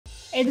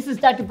Hey, this is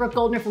Dr. Brooke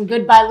Goldner from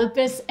Goodbye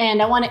Lupus,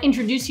 and I want to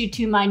introduce you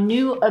to my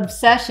new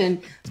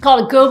obsession. It's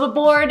called a COBA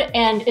Board,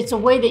 and it's a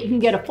way that you can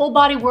get a full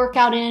body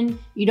workout in.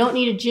 You don't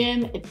need a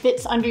gym. It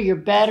fits under your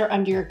bed or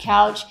under your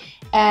couch,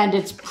 and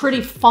it's pretty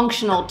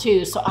functional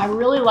too. So I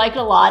really like it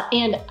a lot,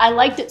 and I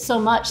liked it so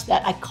much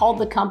that I called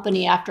the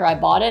company after I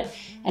bought it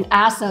and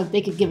asked them if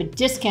they could give a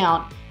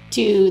discount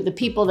to the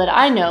people that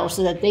I know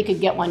so that they could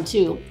get one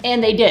too,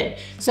 and they did.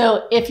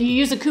 So if you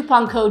use a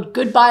coupon code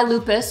Goodbye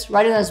Lupus,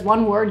 write it as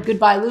one word,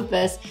 Goodbye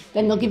Lupus,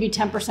 then they'll give you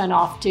 10%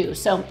 off too.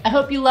 So I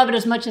hope you love it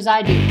as much as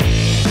I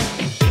do.